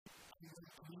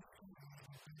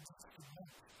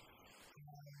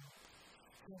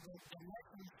So the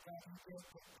message that we get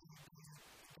from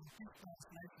the fifth class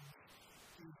message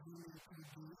is really to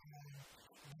be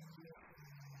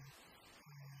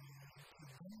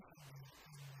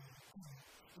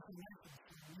it's a message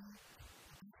for me.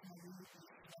 This is really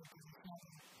like it's not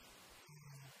a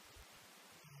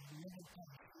middle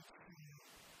class. It's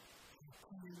a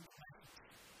clear message.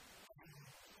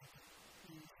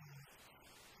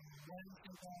 What is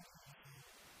the God?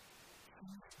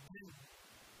 Please do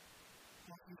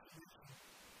what is written.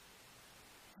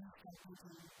 Please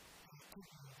completely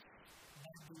cooking,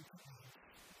 not being cooking.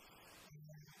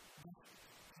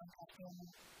 I found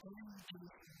only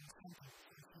Jewish sentence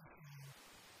is thinking,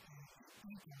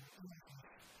 innocent.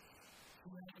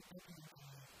 We have to take it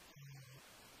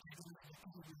against the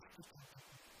people who speak like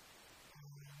that.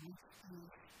 Which is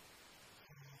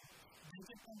they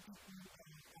just want to see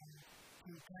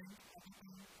to kind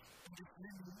everything, and it's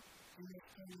really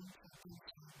saying something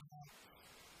about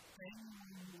anyone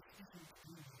who is speaking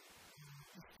to you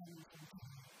is coming from you.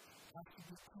 Has to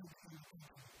be true from the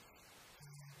country.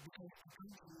 Because the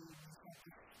country is not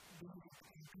just building up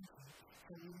the country,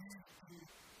 so we need to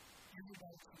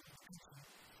everybody to the country.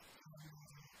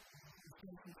 So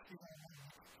to speak our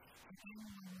language. So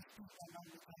anyone who speaks our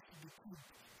language has to be true,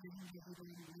 even though we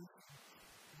don't really listen.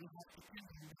 We have to tell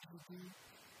them that we do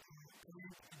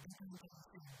create a different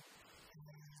understanding.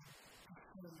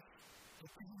 So the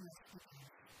people are speaking.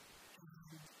 We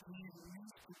need to tell them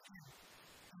please speak to them.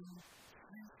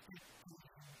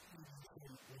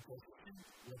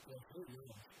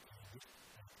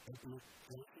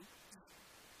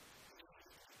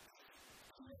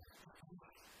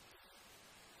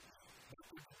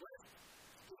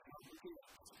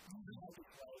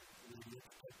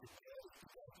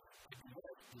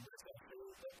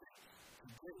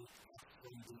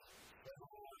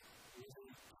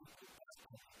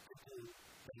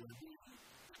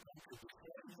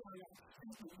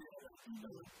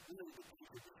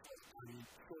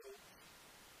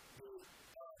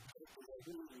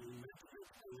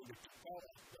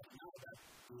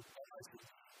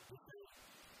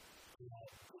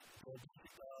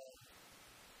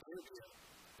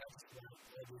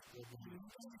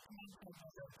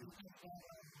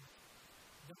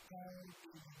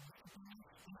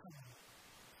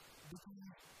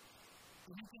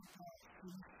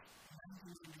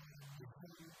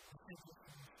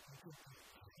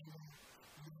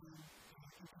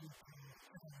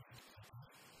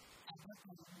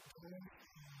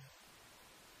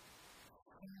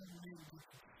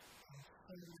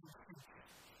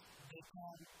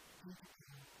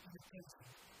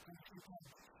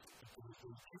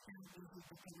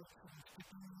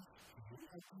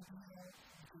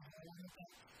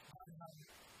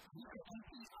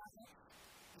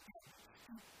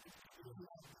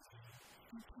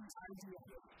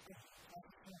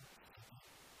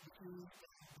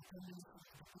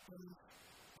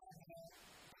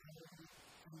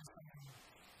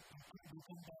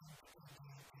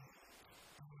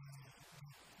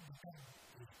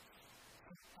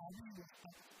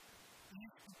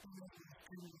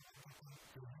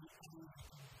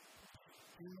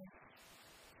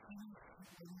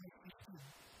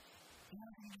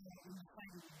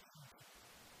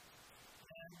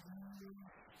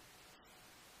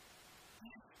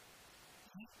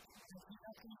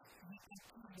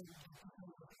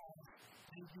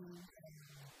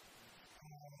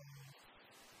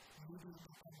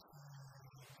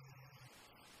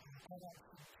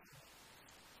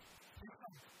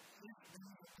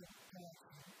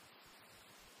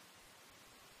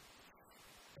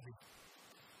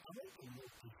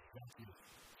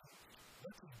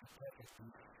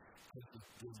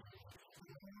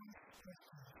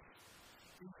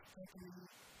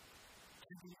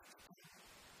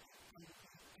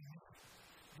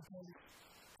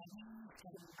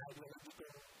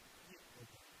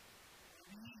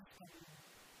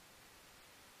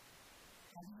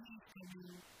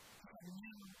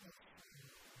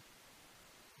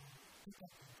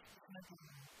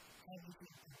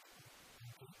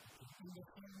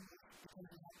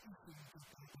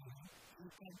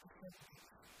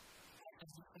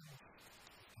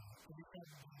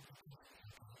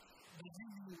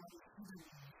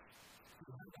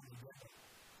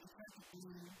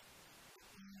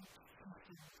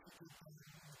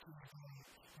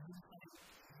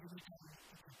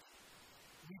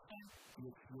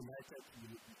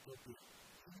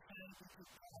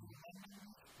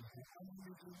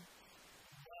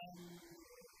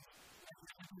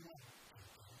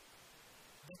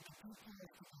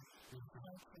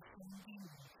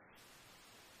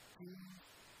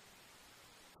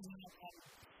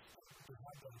 to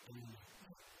have that opinion.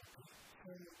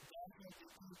 So that's what the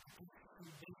two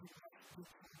basic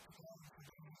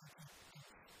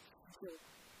so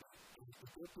the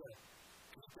paper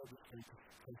critical difference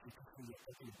constitution you're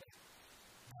talking about,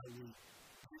 how we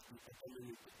use the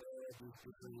economy to all these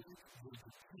different ways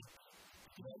of speech.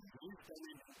 So we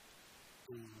study the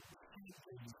speech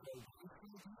and the world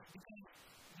because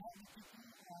what the people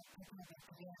are talking about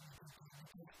today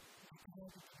because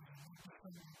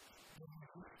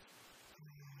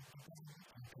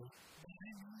but I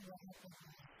know what happened to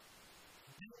me.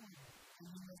 I know what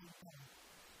happened.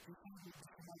 Because of the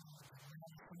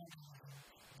commodity,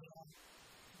 they are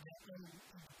very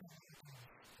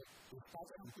it's part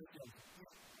of the system.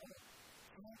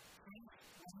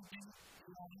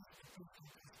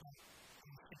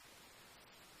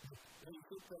 When you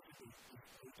say prejudice,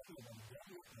 you're talking about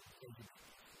value and prejudice.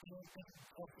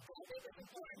 It's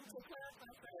important to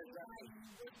clarify why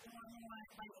this one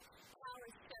like how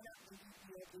it's set up in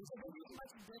Ethiopia. So this is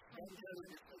much different than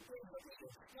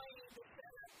explaining the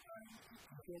setup on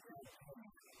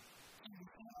and the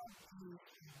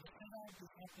setup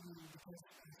is happening because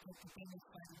the famous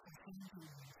fight for 70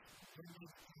 years. When they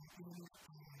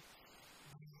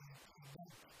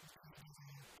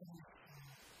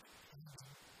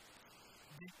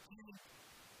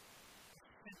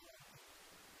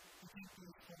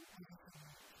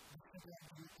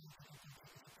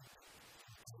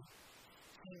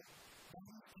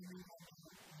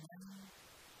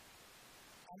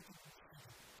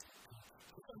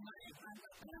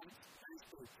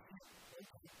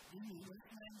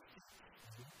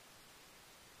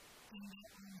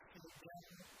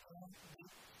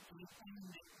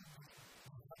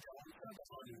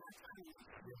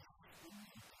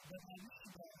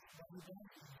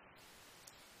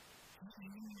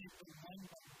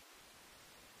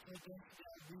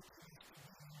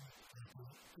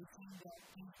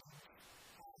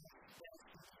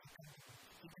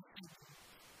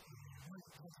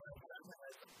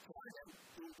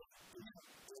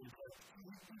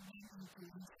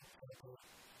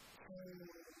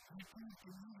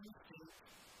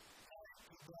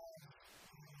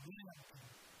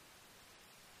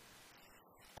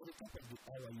At the top of the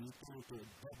hour, you come to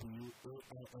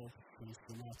WALF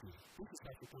Cincinnati. This is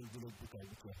African Village Booker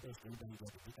with your first Urban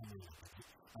God Booker name.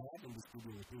 I have in the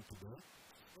studio with you today.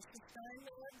 This is time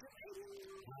to learn the radio.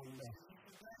 It's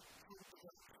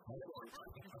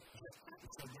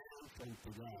a very fun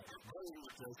program. Very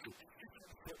interesting.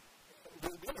 So,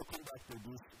 we're going to come back to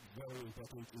this very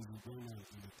important issue going on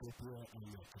in Ethiopia and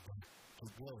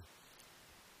today.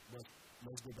 But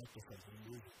let's go back to something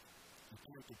new. You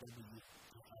can't get everything.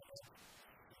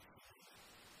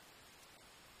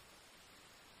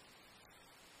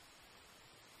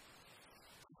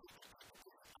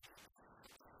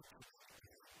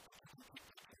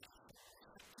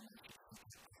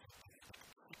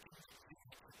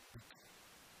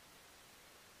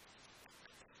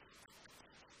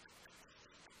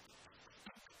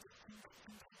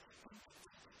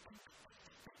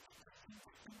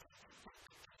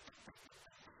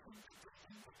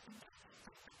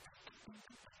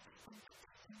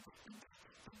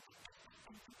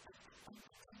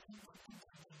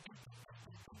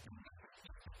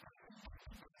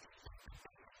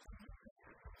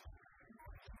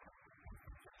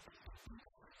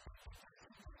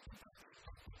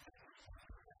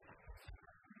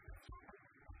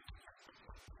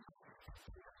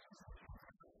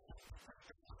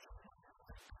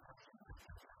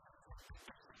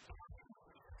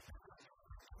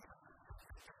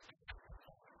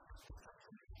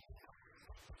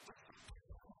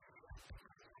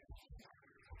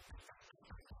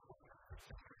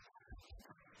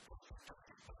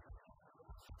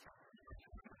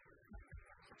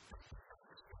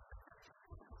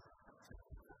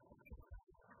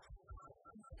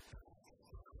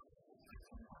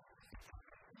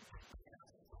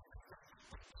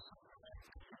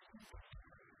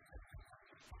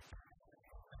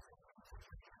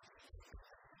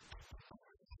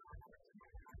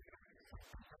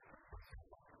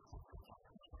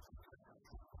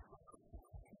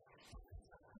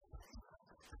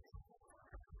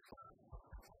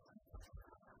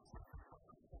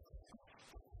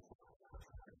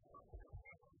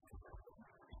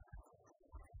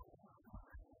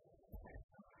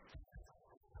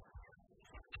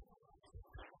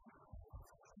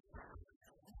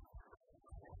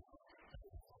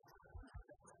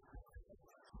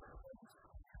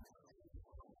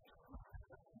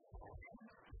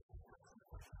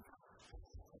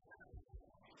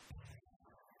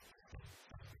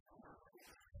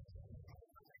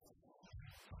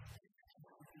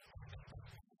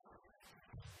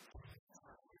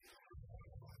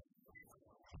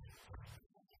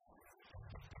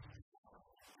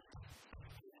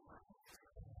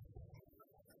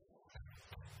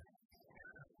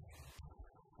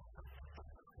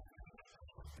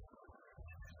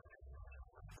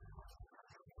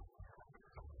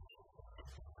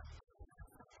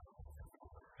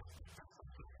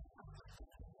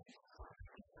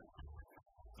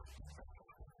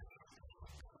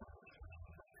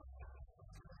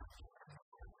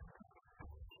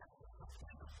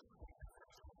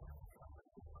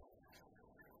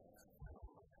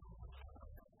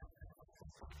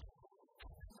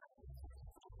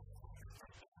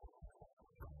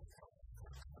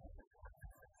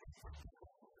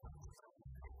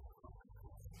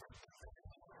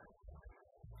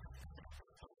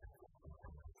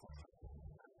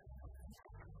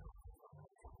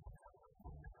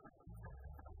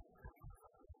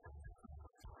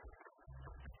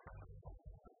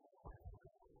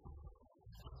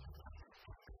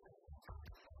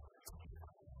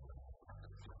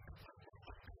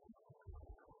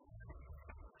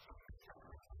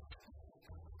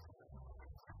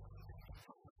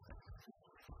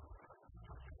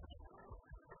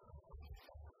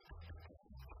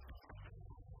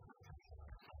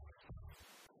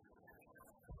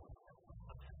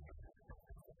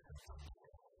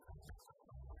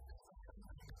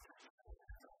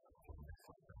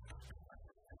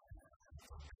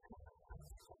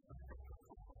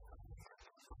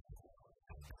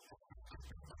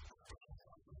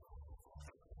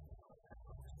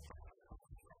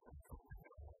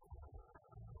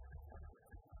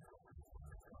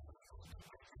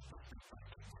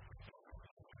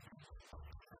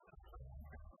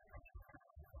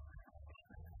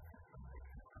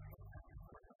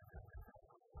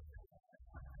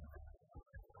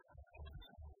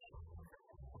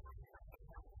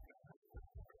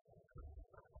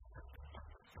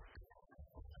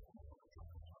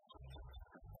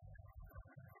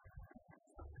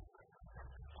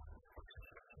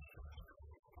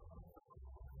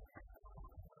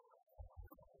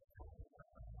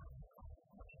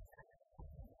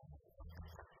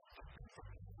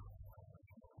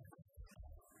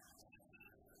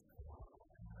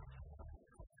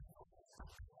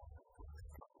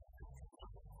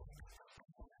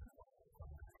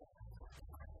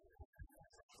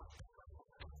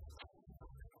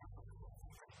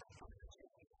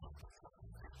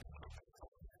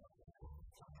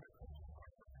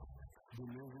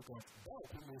 because that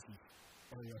information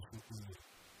area of the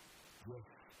yes,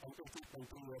 I'm going to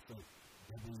continue with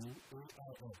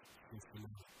WAIS system.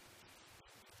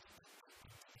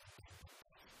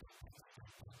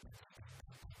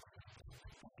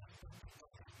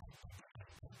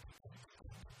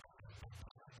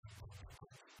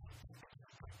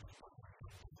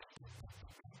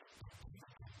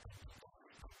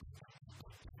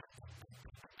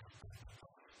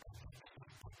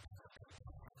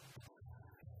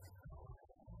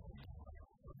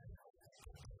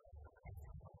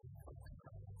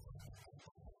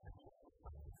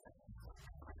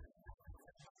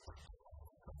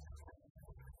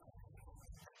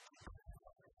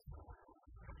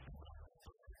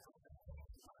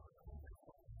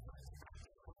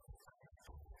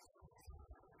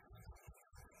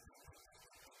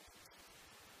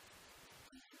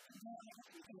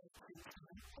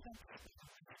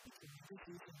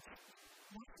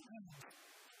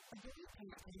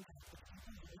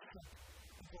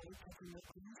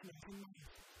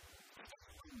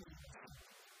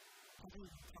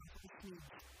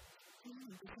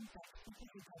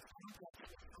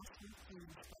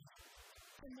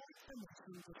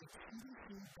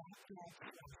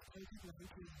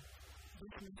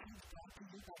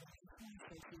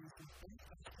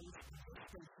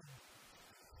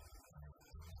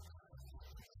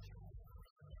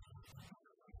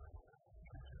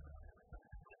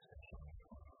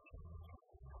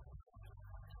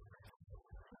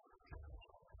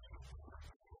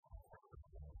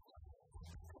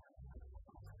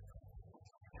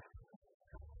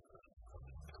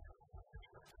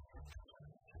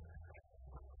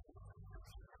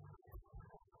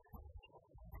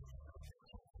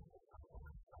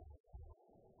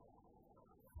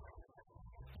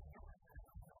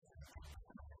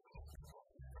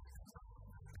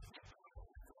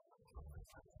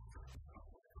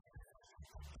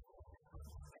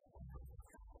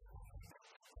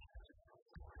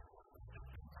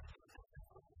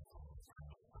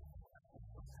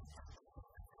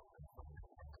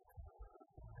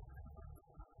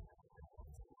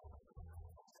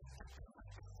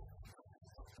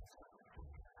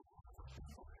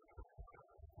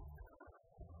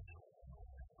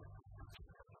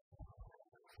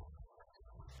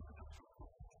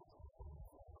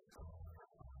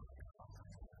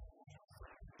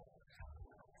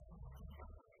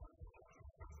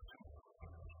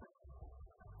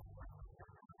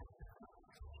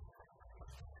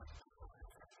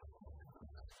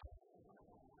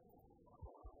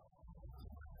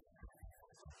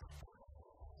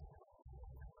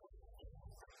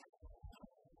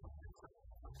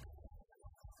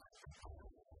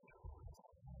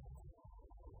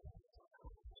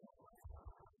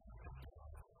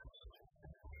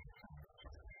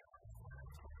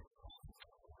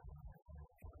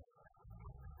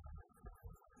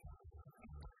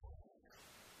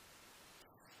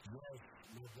 Yes,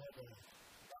 my brother,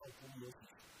 that was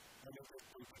message. I never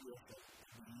think to yourself,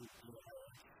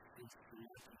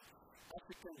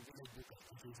 African Village Book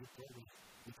is a program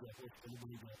which we are host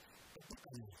anybody there. But look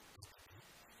at it.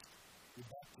 We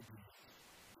have to be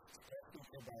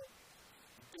talking about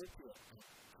the culture of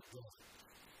God.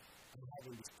 I'm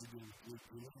having the studio with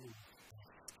you.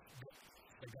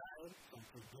 The guy from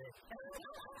Forget.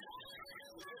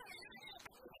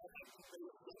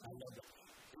 I love that.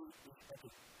 It's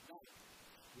epic. Now,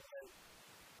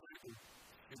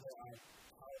 figure out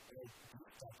how to do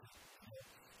something.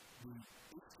 The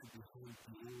issue behind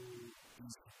the whole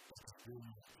piece of the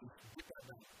is bigger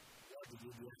than what the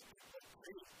media is.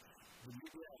 The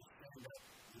media is saying that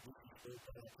the book is so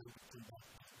powerful to come back.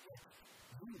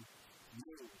 You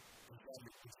know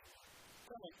exactly this.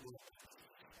 Come on, please.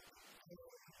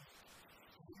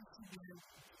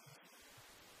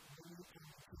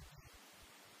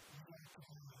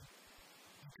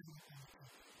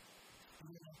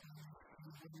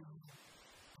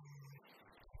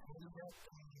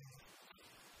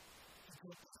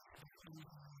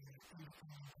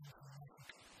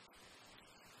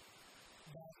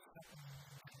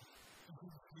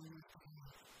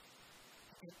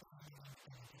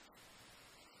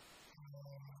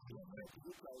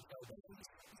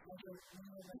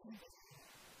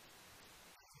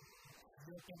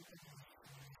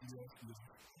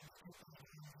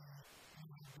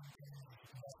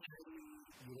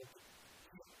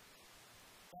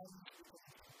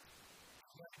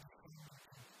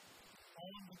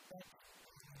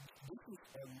 This is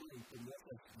a link in your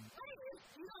country.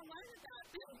 You don't learn about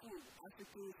people. I think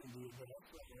in the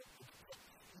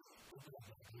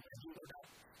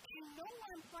And no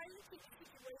one prior to the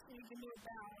situation even knew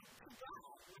about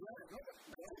God.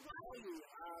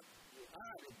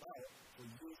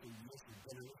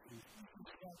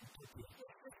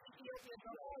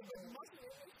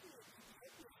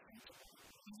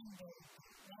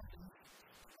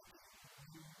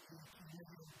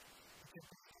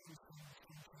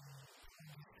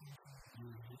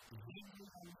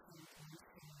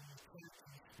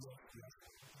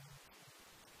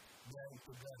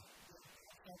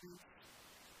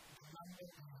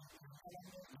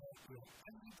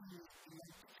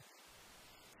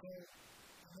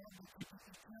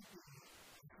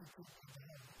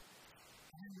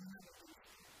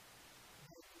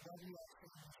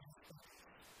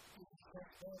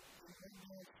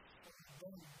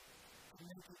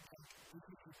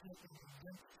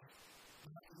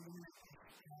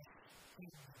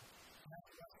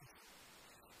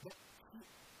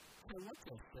 So what's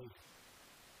your faith?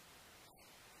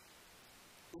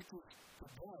 It is the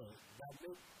boy that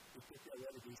makes the picture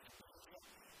what it is.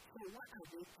 So what are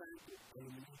they trying to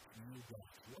eliminate from you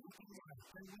guys? What do you want?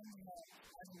 They want to have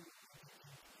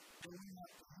they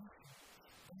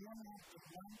want to have the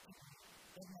one thing.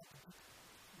 They want to do.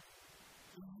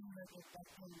 They want to have the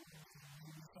factory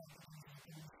and the factory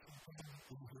and the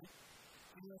factory.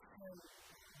 You are saying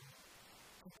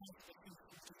the factory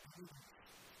is to do it.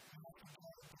 You have to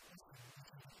tell the person.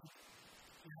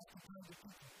 You have to tell the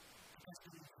people.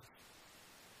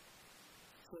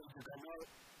 So you cannot,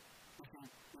 if you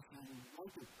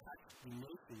want to catch the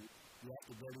nation, you have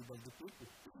to get rid of the people.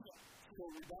 So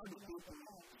without the people,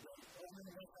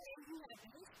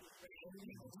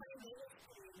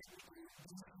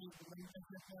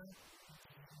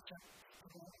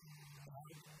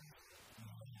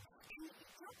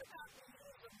 talk about the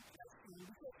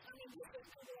because I mean, this has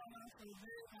been going on for a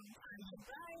very long time. The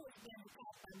guy has been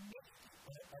called a myth.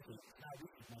 Okay, now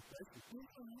this is my question. Tell us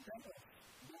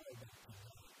more about that.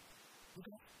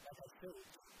 Because, like I said,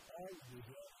 all you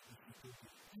hear is the people.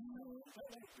 It's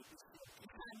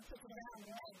time to put it down,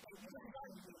 right?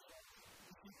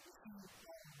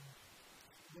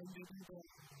 When they do the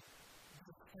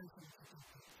person,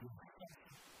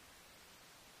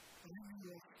 when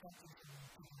you are talking to them,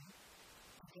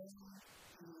 then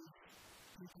you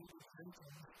people with friends,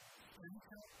 and us,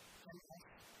 and the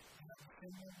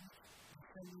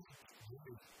family,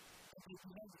 but if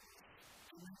you have to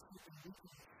make it a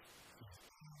difference,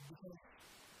 because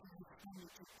it is only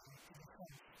to the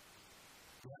front.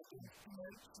 You have to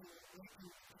make to work with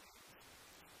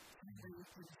people with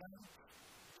the bank,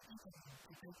 people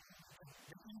to take the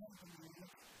email from the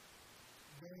work,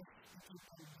 very people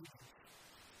can do it.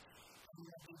 And you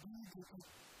have to do this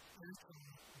person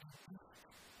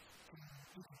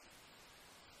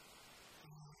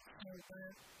so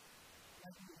that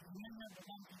as many of the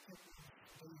young people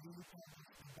they really can do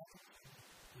that.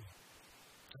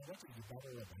 So what is the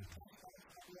battle of the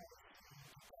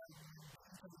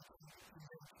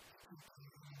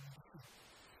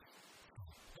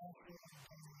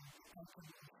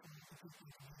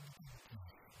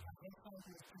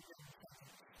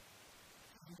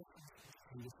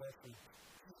in the person?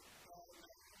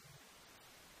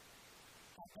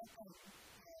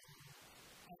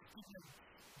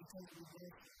 Because we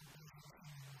live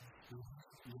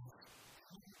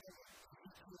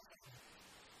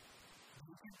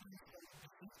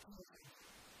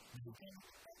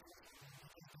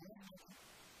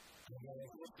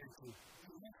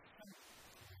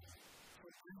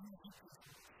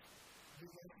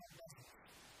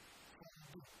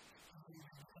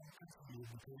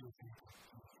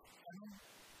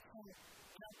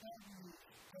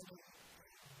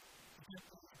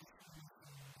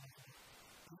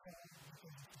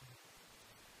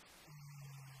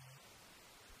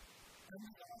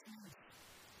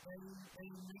they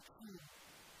make you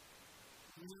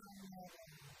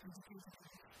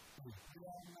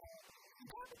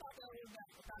talk about that a little bit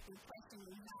about the question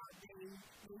and how they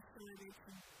make sure that you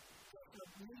get the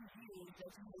blue views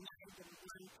that you may not able to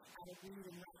run out of blue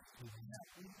and right.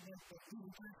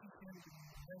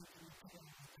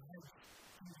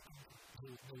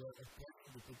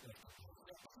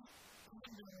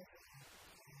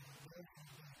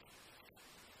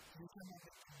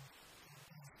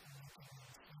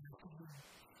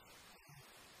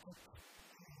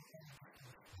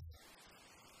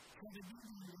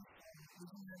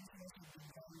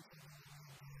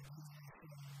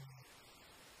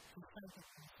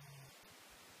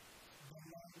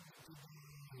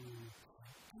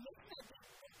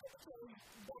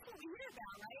 That's what we hear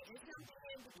about, right? It's something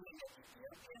in the king of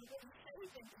Ethiopia and what he says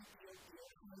in Ethiopia.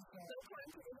 So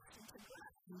according to the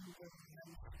God.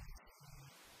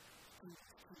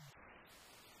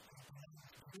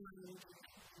 Because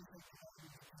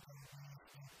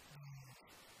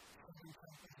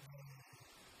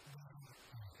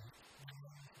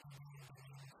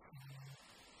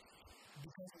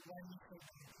of why you say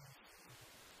that.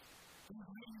 He's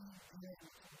really never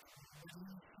the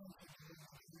new concept of the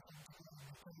people because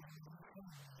of the new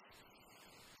families.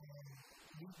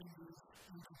 Using these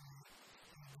interviews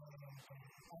and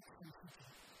asking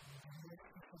people and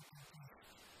making something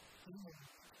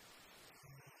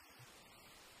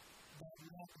that we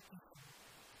have to teach them.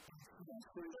 That's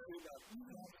the way that we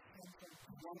have something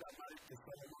to one that married the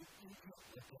family.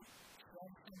 One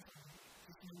something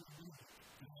is meant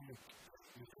to be.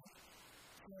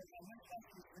 So I might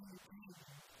ask you any time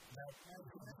that has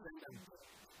been a friend of yours.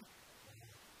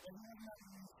 And you have not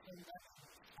been saying that.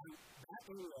 That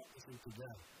area is into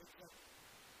them.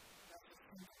 That's a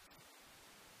thing.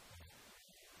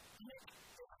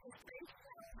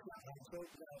 So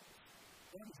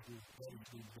what is this? What is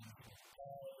this?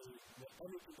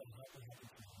 Everything that happens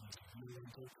to you. You will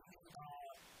take it.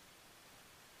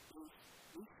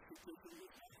 This situation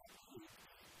is not happening.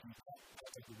 You can't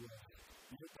talk to the world.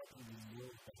 You don't talk to the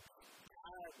world.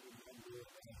 I will not do it.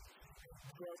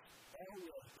 Because all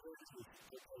your words is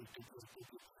take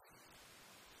it.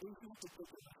 If you have to take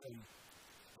it from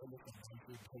everything, you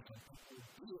take it from people.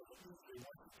 You want to say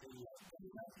that.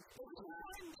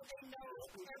 Why do they know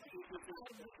everything about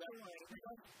the story? It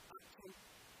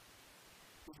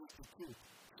is the truth.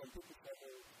 Some people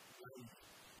follow life.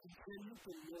 Then you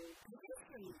can know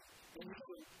differently.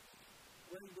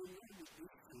 When they know the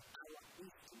history, our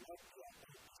history, not their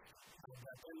own. And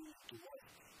they're telling you to what?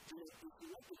 If you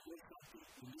want to do something,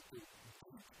 you need to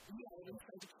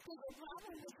so the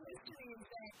problem with history is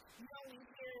that you only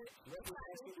hear people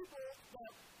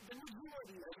that the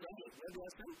majority of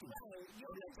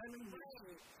you're telling me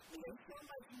there's so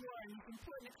much more and you can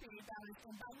put in a creative balance.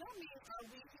 And by no means are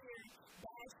we here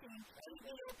bashing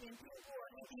Ethiopian people or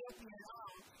Ethiopian at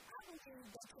all. I believe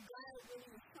that the God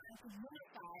really is trying to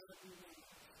unify everyone.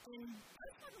 And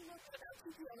let's have a look at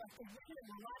TPLF because we're hearing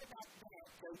a lot about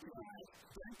that.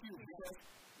 Thank you. Because,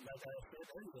 like I said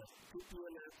earlier,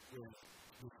 TPLF was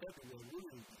the second one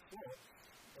ruling before,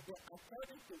 but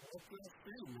according to what we are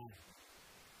saying now,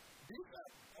 these are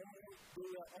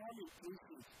all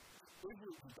inclusive. They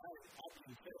will be divided up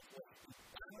in first.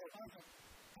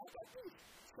 How about this?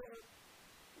 So,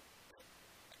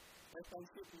 let's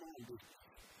keep in mind this.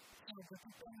 So, the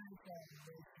people who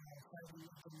are fighting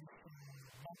against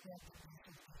backlash against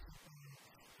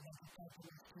like the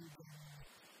capitalist freedom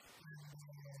and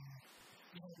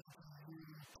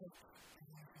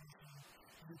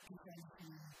the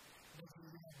society making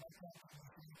the backlash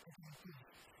against the technology.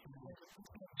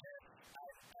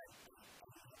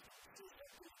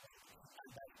 And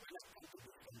that's when I come to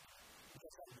this point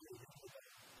because I believe in it.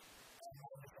 And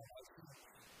now that I have seen it,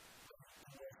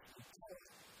 I was empowered.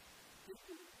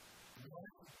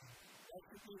 That's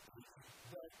the case.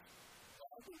 But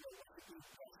I think that what it is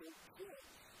possible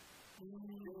for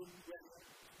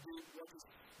what is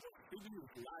feeding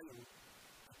with lions,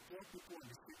 4 people on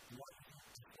the street, 1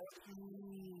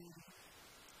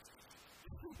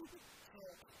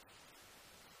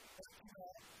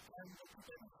 and the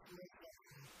people make that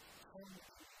home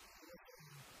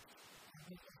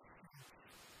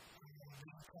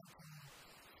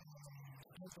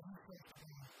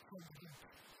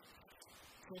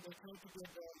so they try to get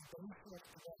the resource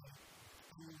together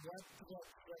and work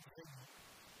together together.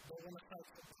 They want to fight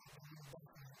for the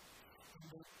investment. And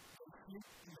they sleep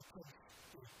in the place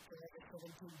for every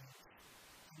 17 years.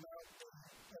 And now they're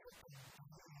 17.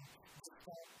 They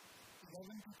start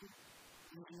 11 people.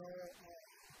 You know,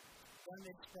 one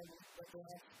experiment that they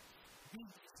have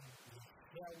big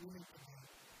they are willing to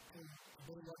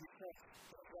do what it takes.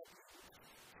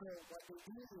 So what they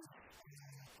do is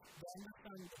they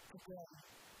understand the program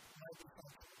by the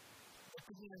cycle. The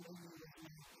program is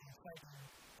fighting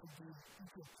to do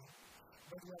equity.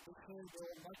 But what they say they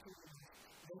are not doing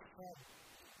they fight.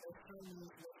 They say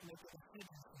let's make it a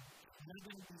federation. Not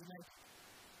going to be united.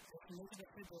 Let's make it a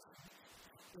federation.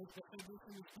 If the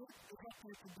federation is good, it has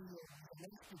to be the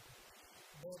next people.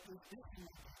 But if this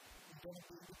is it's going to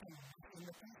be independent in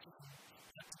the future.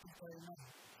 That's the very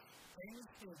money. Any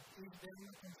state is very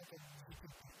comfortable with the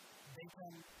people. They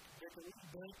can break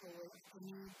away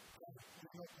any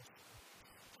notice.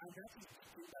 And that is the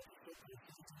thing that is so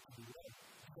crazy to the world.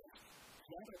 Because a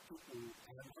lot of people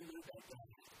are wondering that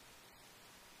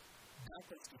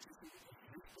constitution is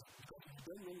existing because we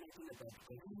don't know nothing about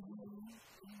it.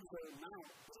 So now,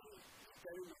 it's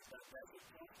very much that that's a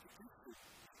constitution.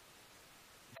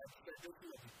 That's the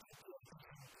definition of the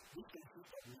constitution. This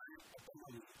consists of 9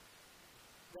 autonomies.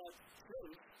 But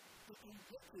place, they can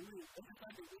get to you every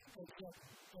time they get to you.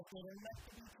 If they don't like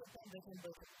to be put on, they can go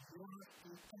to you. You don't have to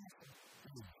punish them.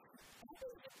 I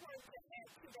think it's important to add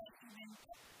to that even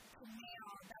to now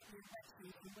about the election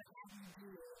and what have you do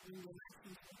when the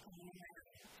election is coming around.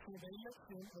 So the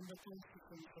election and the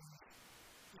constitution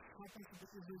is happens to be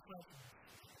every 5 years.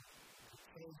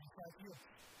 So every 5 years.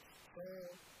 So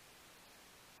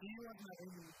he was not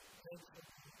really ready for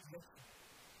the election.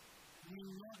 We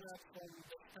know that from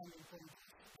the standing from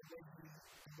the lady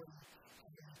when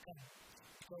they come.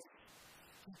 So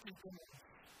people come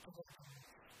to the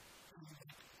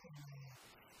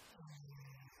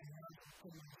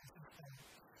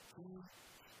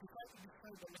we try to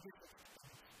describe the legislative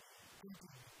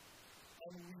system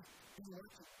and we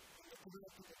work it to the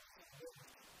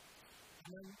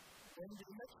and when the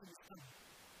election is coming,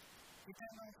 we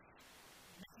cannot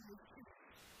make it shift.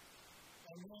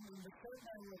 And then in the third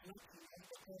time we are working on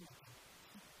the corner,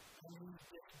 and we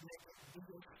just make a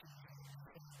bigger change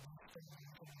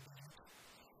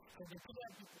so the two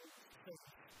people say,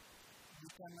 we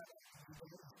cannot do the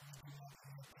election.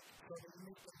 So we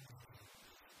make it.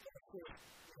 Of course,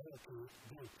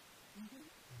 vote.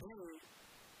 Vote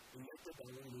elected by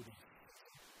one leader.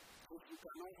 If you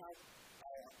cannot have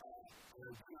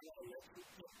general election,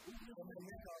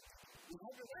 you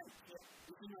have the right.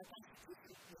 It's in our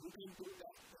constitution. You can do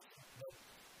that. But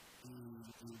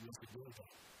you must do that.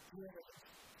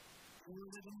 We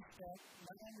live in that,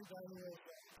 not only that we are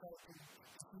talking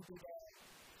to that,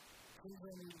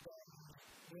 children is that,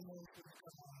 women should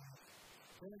come on.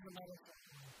 There is a lot of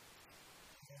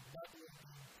that will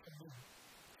be a boom.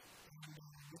 And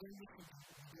we don't listen to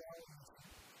the reality.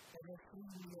 Over 3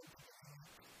 million people,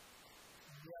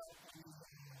 we are only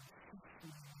 6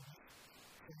 million.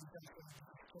 So we can say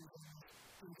the children are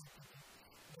people.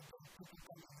 But the people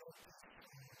come and work with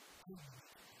children.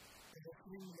 Over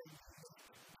 3 million people,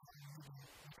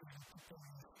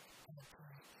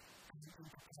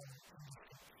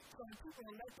 so when people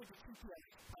are elected to CPS,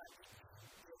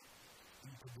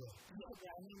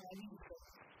 I mean, really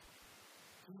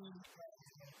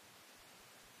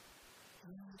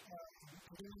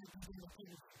people in the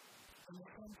city, and the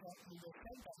same time,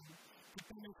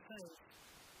 people may say,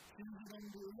 things are going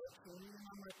to be election, even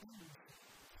on my opinion,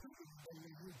 then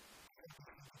they do.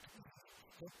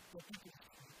 What people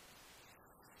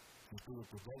people with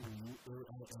the value you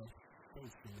are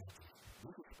facing.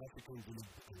 This is African Union,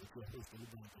 if you are facing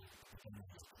the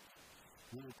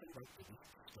we will come back to this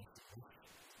discussion.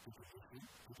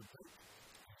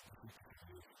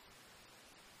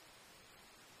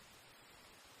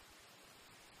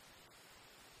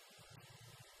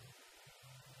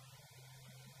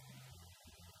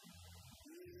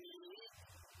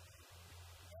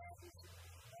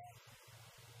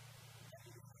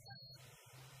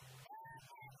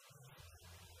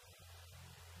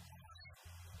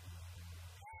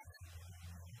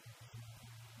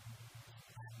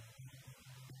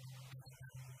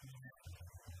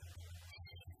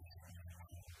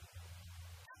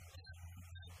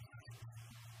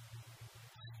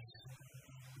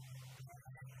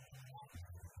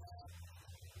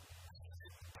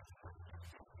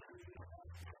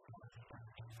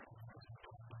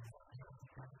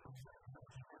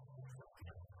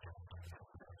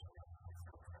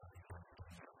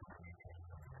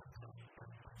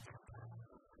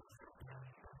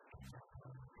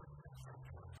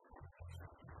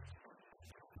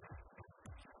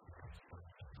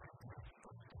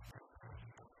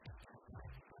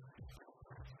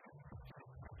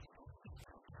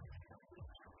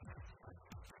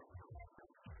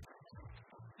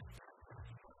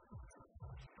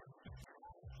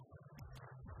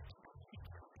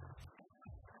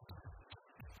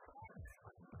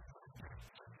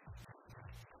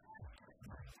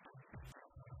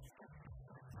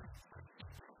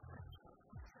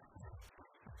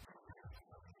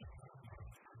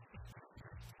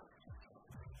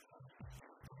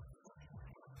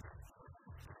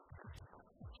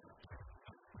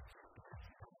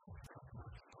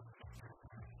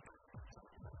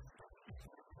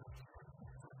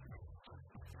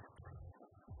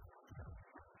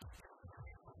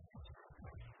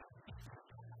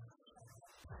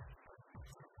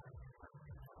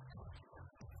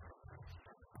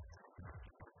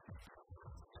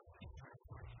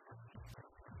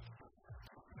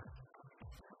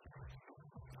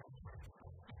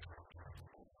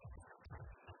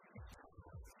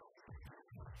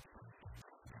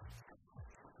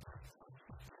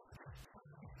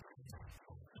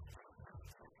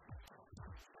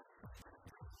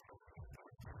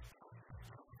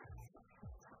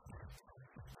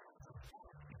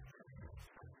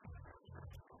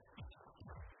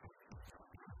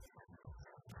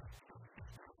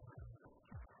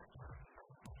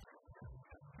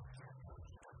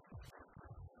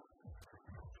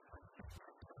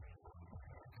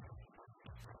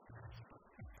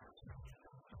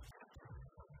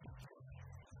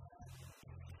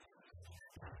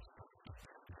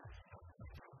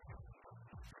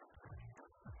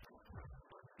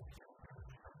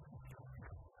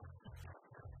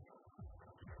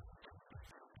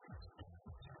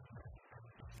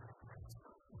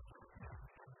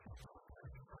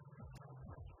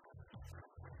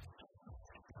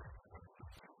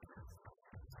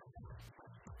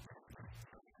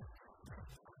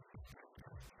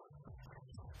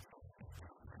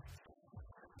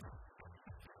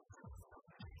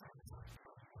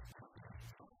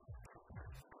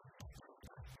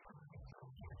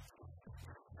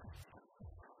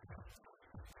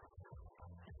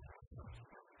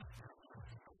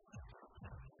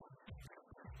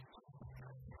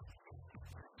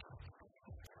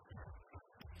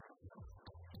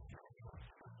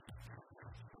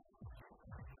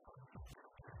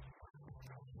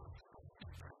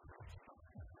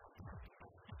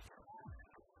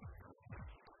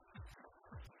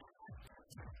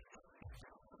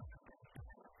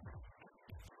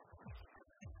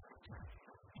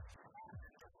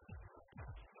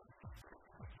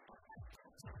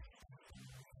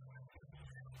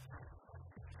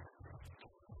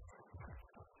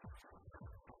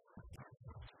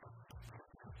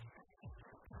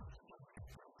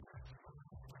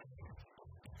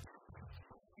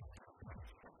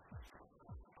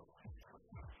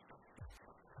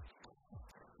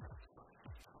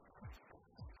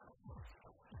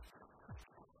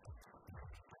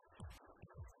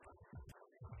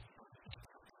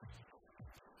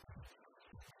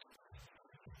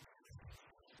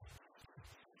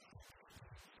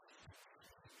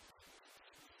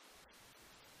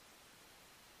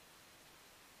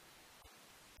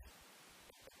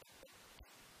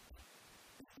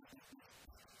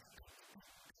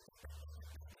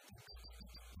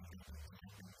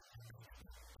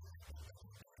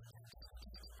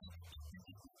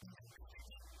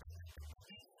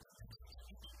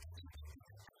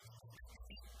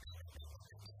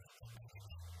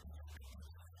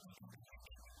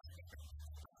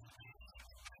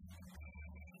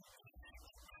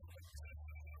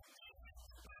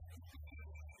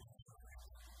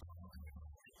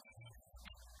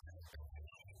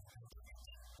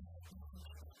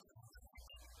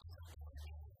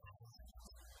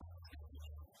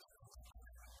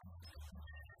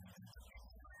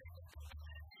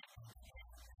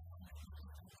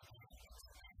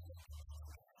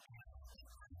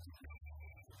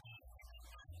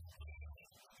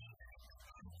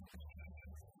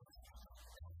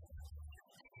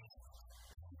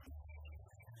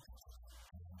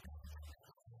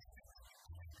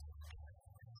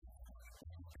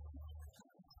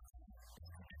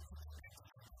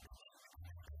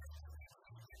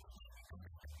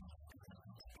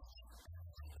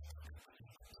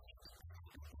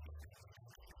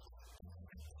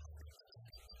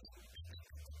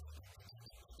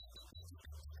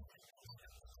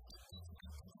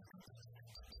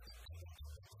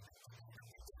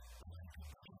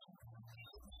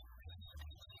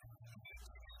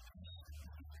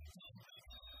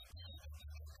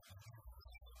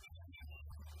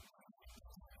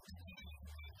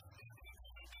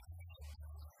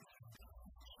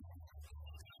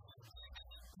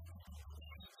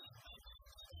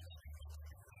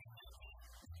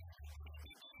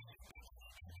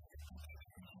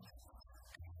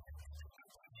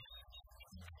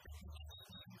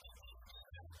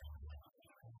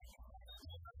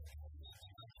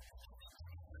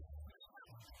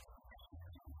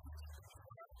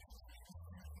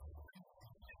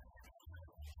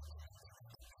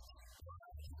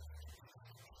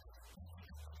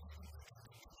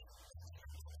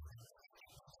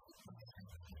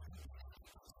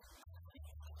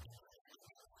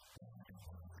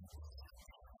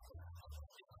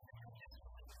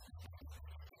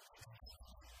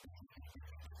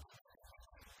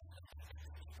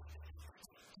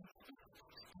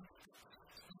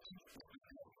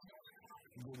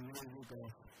 the music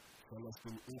of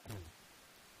Celestine Oko.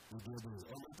 We do the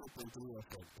only continue of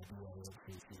the WIF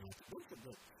facing it. Don't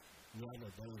forget, we have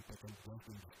a very important guest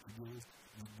in the studio.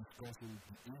 We're discussing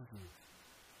the issues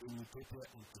in Ethiopia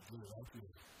and today right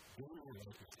here. Don't know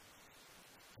right here.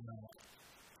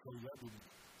 So what the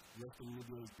Western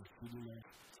media is feeding us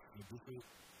the different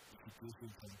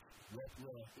situations and what we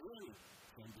are hearing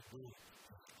from the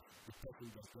person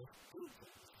that just told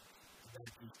us that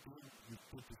is still with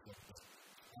people like that.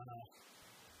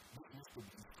 This needs to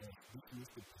be discussed. This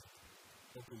needs to be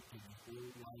open to the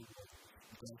whole wide world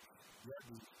because where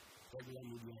the regular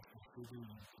media is feeding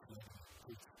you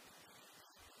is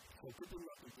so people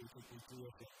not to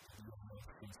continue to be on those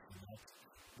things tonight.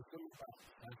 The thing about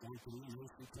that one thing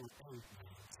most people always do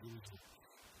is music.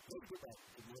 Let's go back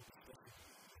to more perspective.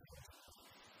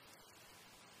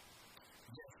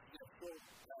 Yes, so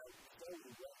before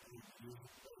we get into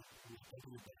music, we're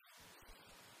talking about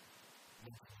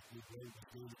we're going to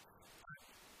do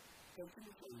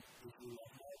continue to if you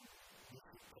like now, this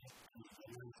is the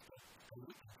nice stuff.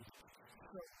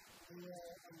 So, we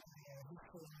are on the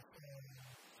history of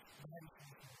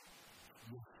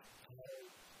Yes.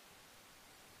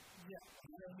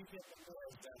 Yeah, you get the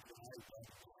word back to my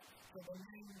point. So the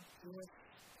name was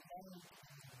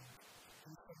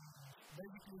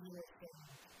basically you were saying,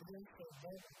 it is so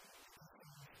better.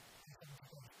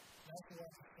 That's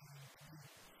what I'm saying.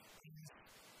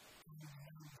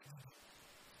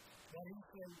 What he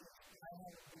said is, I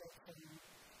have a blood from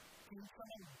two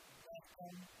times. Last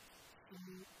time,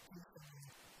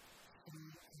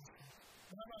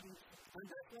 and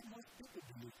that's what most people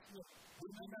believe. Yeah. We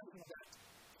may not know that.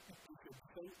 It's a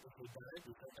faith of a direct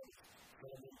effect of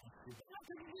Solomon and Shiva.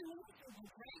 Because we want to be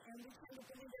great and we tend to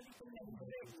believe everything that is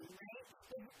written, right?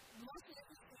 So most of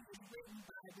everything is written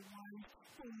by the ones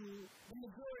who, the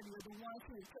majority of the ones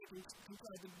who are taking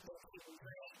control of the book,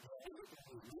 right?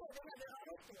 Yeah, they have their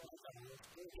own story.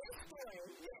 Their story.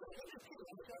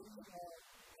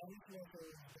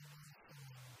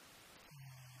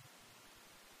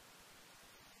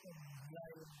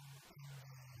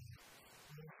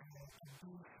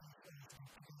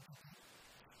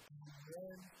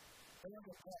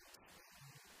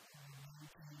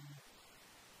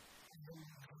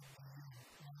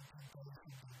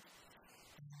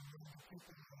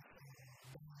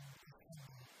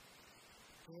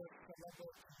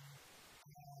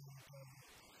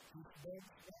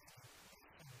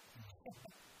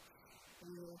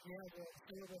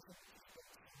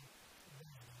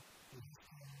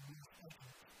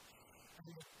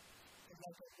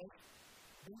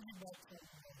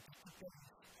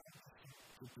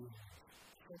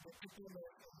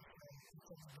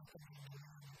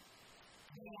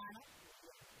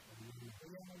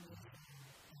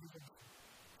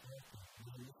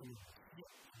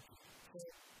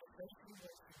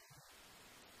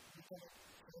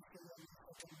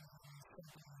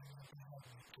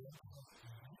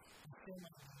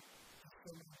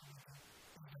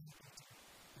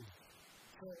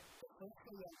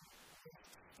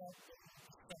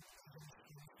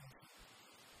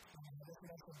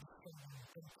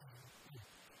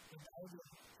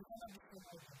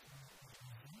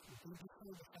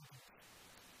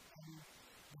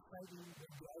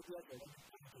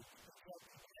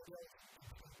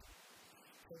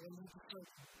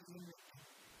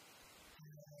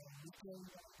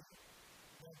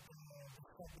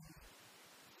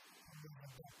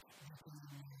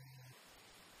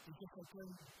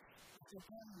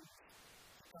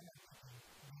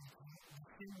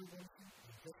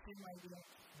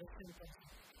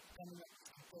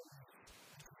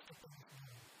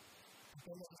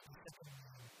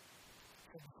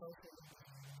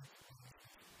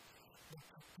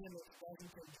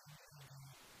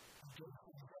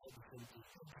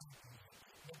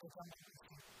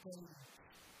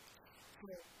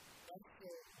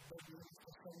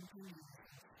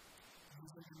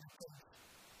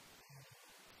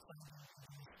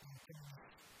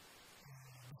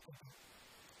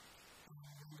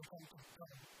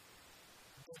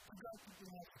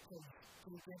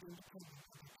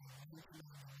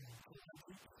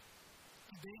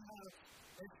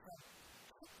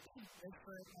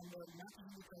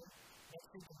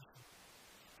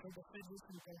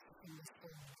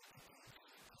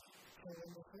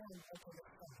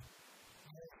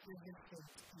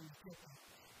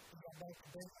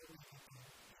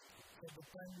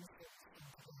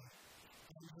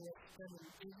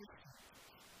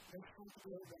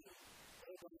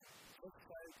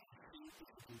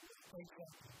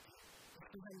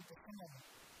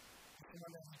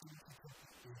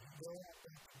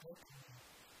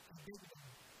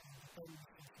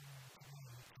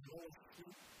 Lord, speak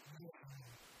your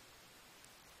name.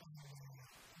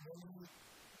 When you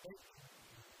take the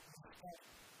step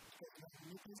to the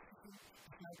religious system,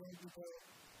 it's not going to go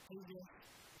previous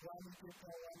running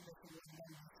people around the city of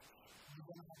London. You're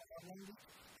going to have our language,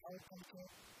 our culture,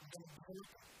 you're going to develop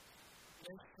it.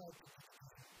 Let's start with it.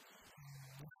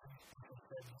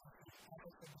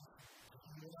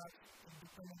 You're not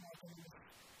depending on the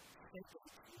state,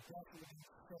 you're not going to be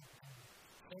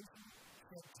safety,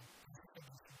 safety,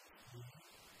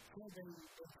 so they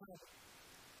have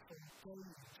some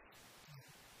changes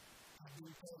and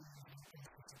being told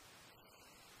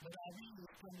but I think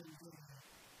it's coming in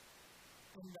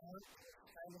the heart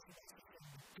I look at it and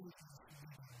the patients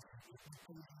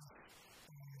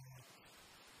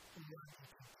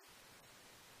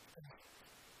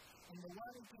and the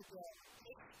one is that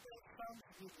it sounds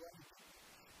good right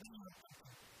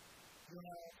you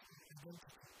have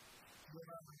identity you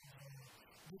have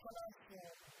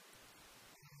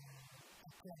a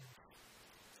friend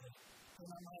and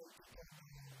I'm like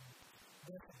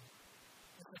different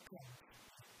it's a friend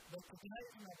but the guy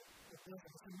is not a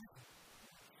person it's a mission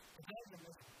the guy is a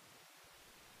mission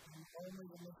and only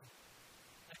the mission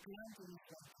a client is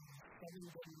like studying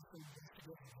the mission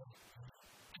together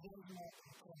the guy is not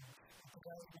a friend the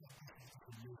guy is not a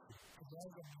mission the guy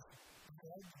is a mission the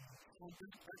guy is a mission so this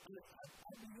is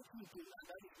I've been listening to and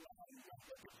that is why I'm not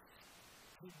like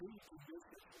he brings to this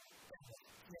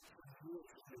yes, you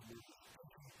should be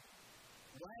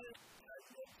why has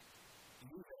it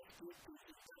you have to do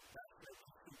this that's like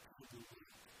you should be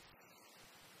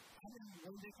I mean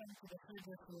when they come to the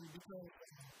favorite room because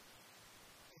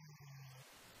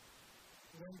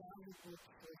when the other folks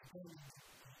are going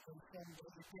and from the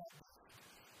club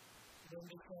when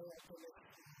they say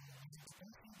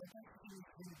the best thing is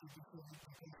going to be different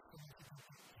because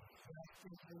that's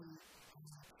simply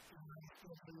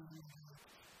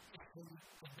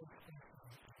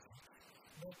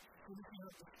but if you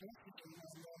have the space and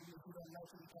if you don't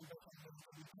like it, you can go from there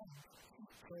to the time.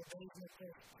 So there is no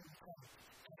place to the time.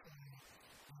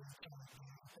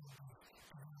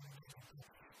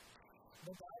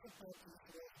 But the other part is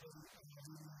that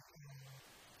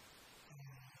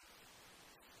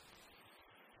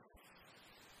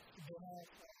they have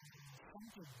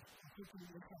something to put in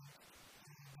the time.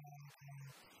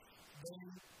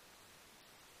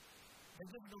 They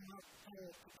just don't have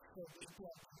power for the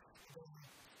importance the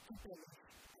people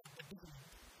at the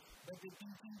beginning, but they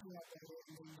continue to have a role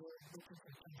in the business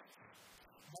of things.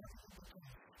 That's the thing.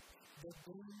 They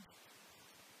believe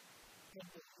that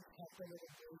the capital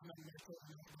of the organization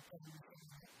and the community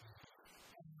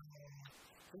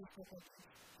they focus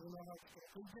on how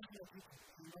to business of people,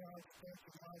 how to start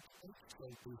and how to think. So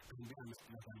it's condemned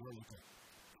as a relative.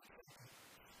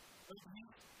 But we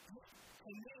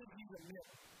can use a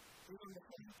myth. Even the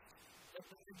thing that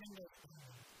the beginning of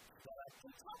but we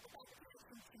talk about the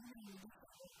difference between the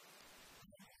different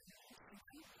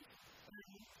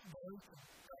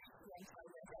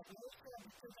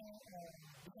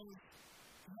because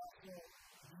not the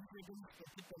reasons for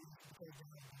people because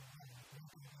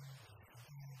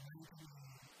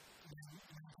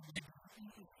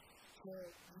so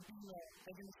we do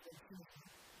against the community.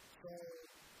 So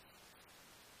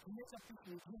we make a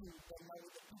people agree that now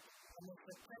the people are not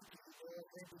the country they are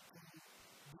able to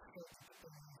discuss so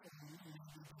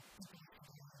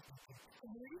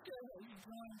when you go and you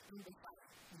join through the fight,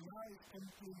 now it's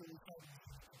completely important.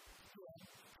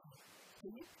 So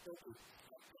you focus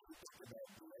about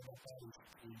the other parties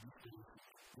in this case.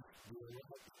 You are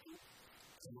able to see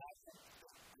the last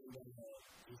and then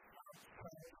this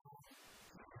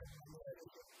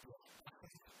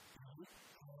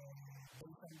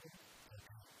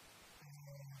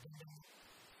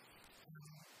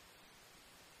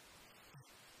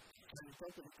and the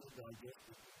person who is our guest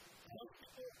most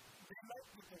people, they like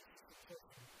the person.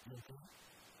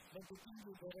 But the thing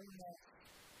is, they don't have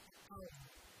power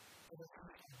for the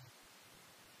system.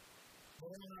 They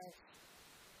don't have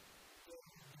the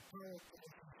power for the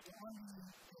system. The only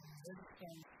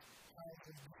resistance has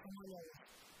the someone else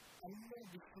a little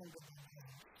bit stronger than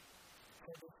them.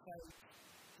 So they fight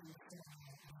in the same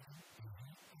way.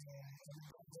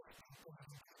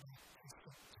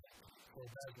 So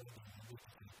that's going to be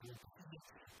difficult.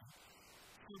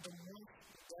 So the most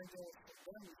dangerous for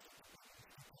them is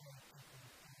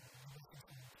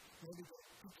maybe the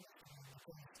people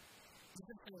because you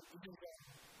can say it is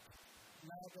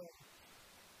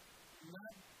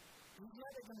he's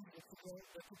not going to support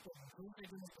the people, he's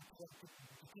going to support the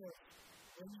people because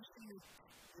when you see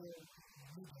the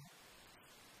movement,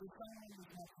 if someone is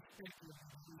not respectful of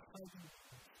you, he's fighting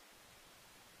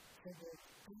So the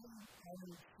feeling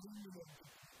only feeling of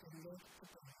the love to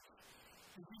God.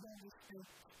 If you don't respect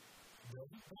God,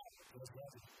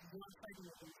 you are fighting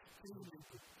against feeling of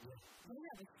it. We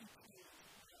have a secret.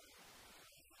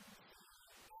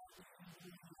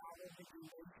 All of the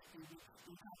things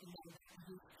we talk about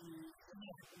history, we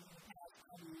have in the past,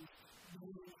 we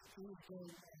were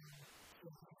going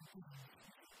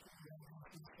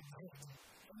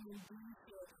and then these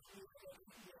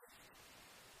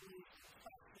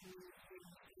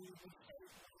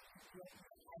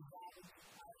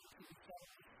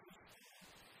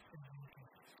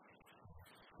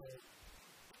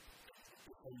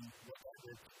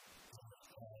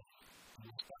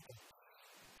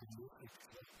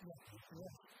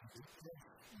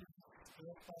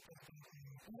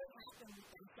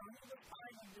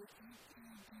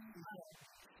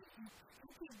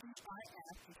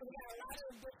So we got a lot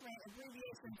of different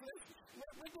abbreviations.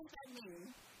 What does that mean?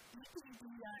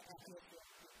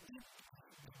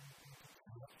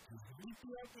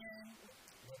 Ethiopian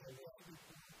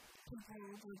people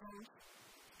were both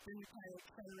Democratic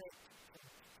Federate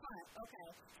Front. Okay,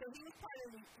 so he was part of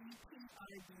the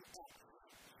EPRDF.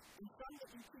 And from the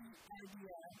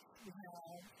EPRDF, we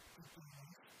have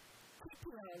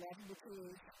PPRLF, which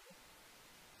is,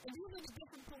 and these are the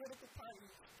different political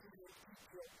parties.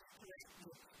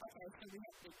 Okay, so we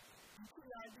have the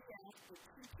EPRDF, the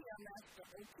PPRLF, the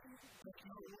OP, the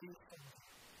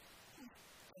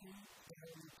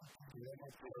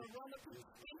Roma people.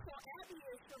 And so Abbey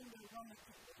is from the Roma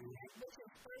people, which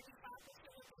is 34%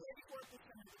 of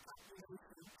the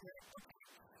population. Okay.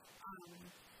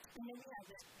 And then we have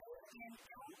the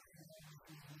ONL.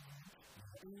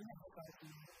 And we have the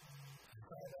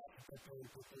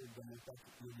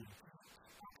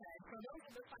Okay, so those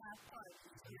are the 5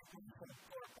 parties. There's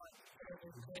 4 parties.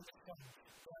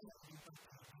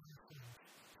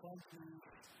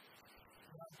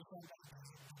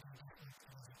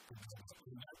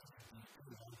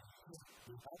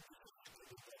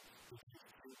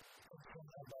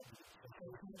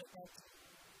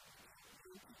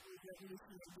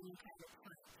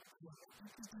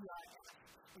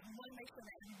 If you want to make sure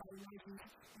that everybody knows you,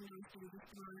 you know, through this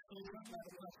one, so you don't have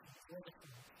a lot of work.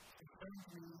 It's going to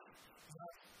be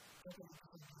not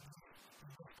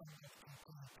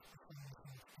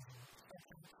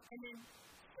and then,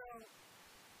 so,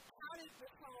 how does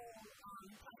this whole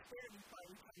prosperity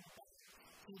party come about?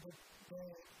 So the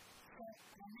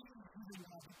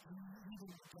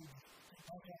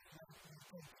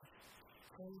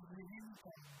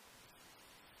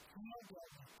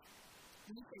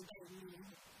when you say that, you mean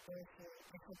there's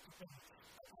a couple things.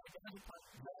 The other part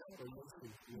of the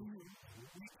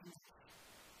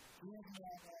we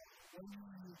have when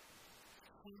you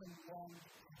feel wrong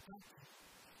in something,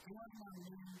 you are not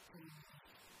willing to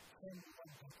send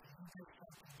something. You just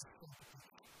have to do something.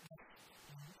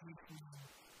 You can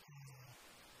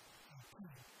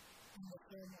in the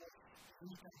form of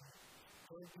anything,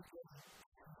 or you can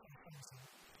something.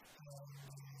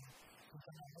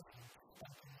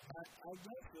 I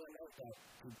guess what I like that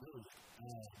to do,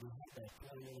 we have that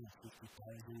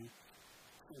 2065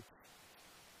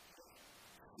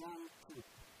 strong tip.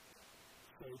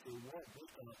 So if you want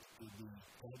this up to be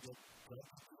project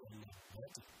and not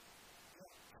budget,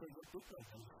 so you pick up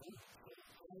on the thing.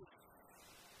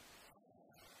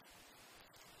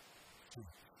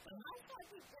 And I thought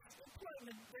it's important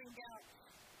to bring out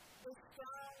the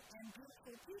strong and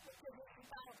beautiful people because it's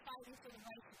about fighting for the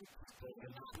rights of the people.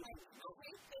 It's not like,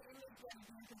 okay, so in the game,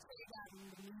 you can say that in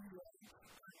the media.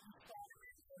 I'm sorry.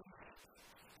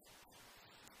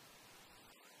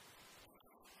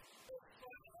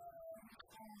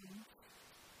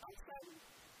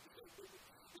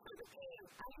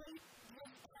 I hate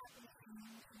what happens to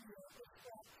me.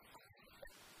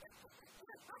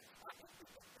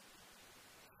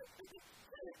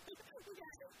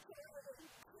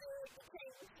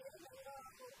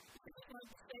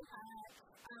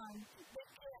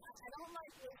 I don't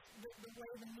like the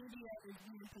way the media is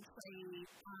being portrayed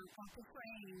or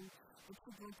portraying the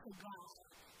people to God.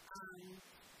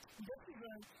 This is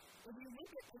if you look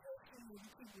at the history of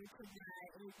the people to God,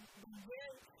 it's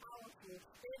very powerful.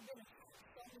 They've been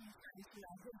so many times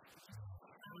throughout history.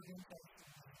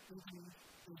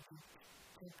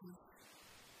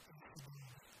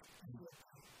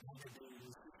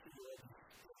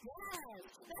 Yes,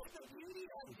 that's the beauty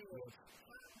of it.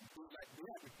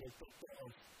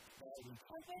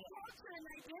 And their culture and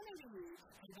identity.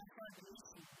 And that's our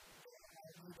issue.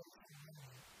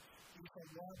 Because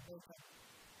God woke up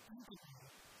people.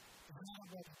 It's not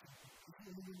about the people. It's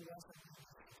really the rest of the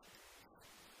people.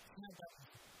 It's not about the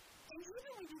people. And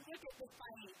even when you look at the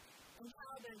fight and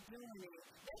how they're doing it.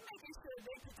 They're making sure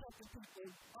they protect the people.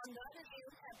 On the other hand,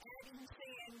 we have Addie who's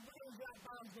saying we're going to drop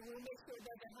bombs, but we'll make sure it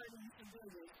doesn't hurt any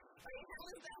civilians. Right? How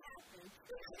does that happen?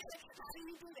 How do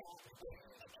you do that?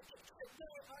 So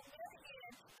on their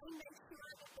hand, we make sure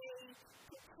that they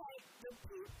protect the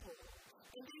people,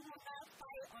 and they will not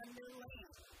fight on their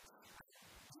land.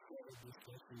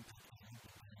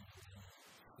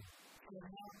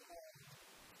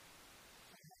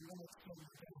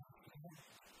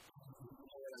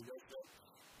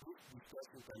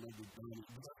 Discussions cannot be done.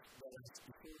 But it's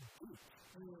because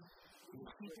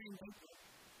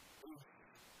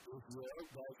if you all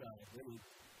guys are very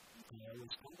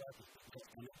responded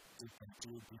to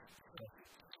continue this discussion.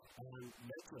 And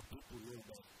let your people know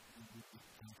that you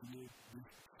continue this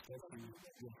discussion,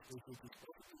 your social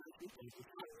discussion,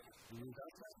 and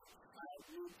that's why I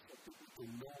need for people to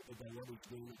know about what is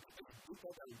going on.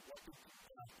 People that are important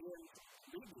are hearing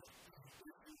media.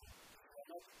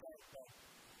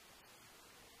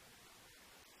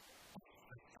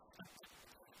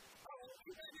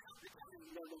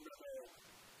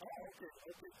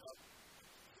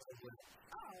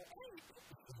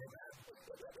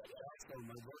 So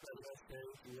my brother just says,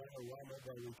 we want to warm up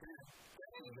our weekend.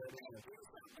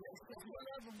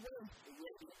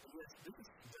 Yes, this is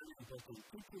very important.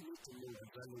 People need to know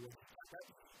exactly what is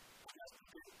happening.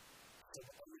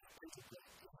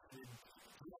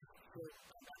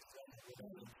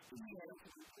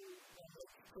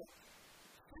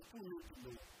 People need to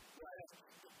know.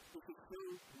 It's a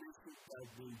very message that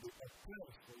will be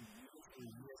applied for years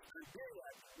and years. And they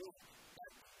are told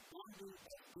that one day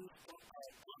of this for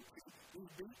our country will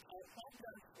be our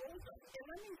founders over. And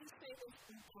let me just say this,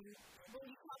 when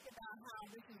you talk about how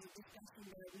this is a discussion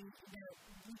that we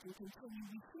can continue,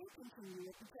 we should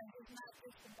continue it because it's not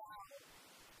just about,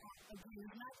 again,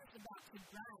 it's not just about to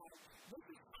drive. This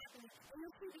is happening. And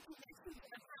you'll see the connections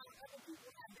of how other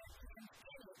people have their hands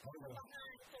in it.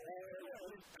 Behind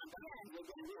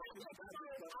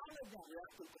all of them.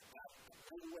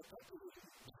 And we're talking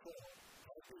before.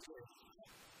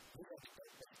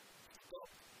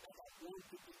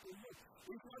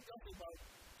 It's not just about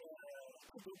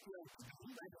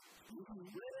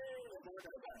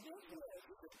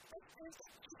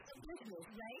business,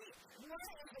 right? What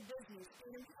is the business?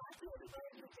 And if I feel the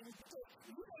business,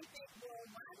 you may think, well,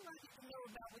 why do I need to know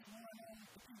about what's going on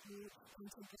with the people in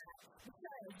today?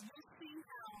 Because you see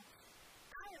how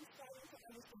I am starting to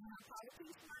understand how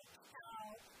politics work,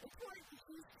 how important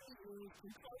history is to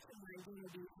culture and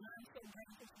identity, and I'm so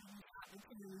grateful for these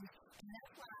opportunities, and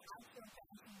that's why I'm so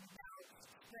passionate about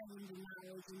spreading the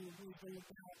knowledge and the wisdom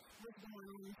about what's going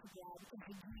on today, because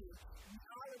again, we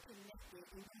all are connected,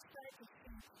 and we start to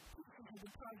see pieces of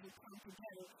the puzzle come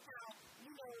together. How,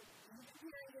 you know,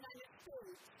 here in the United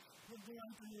States, we're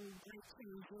going through great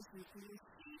transitions, and we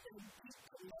see the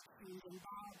connections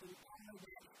involved in all of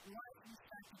that. Once we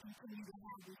start to continue to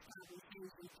have these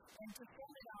conversations, and to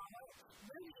sum it all up,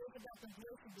 really is about the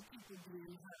voice of the people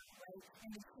being heard, right,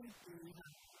 and the truth being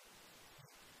heard.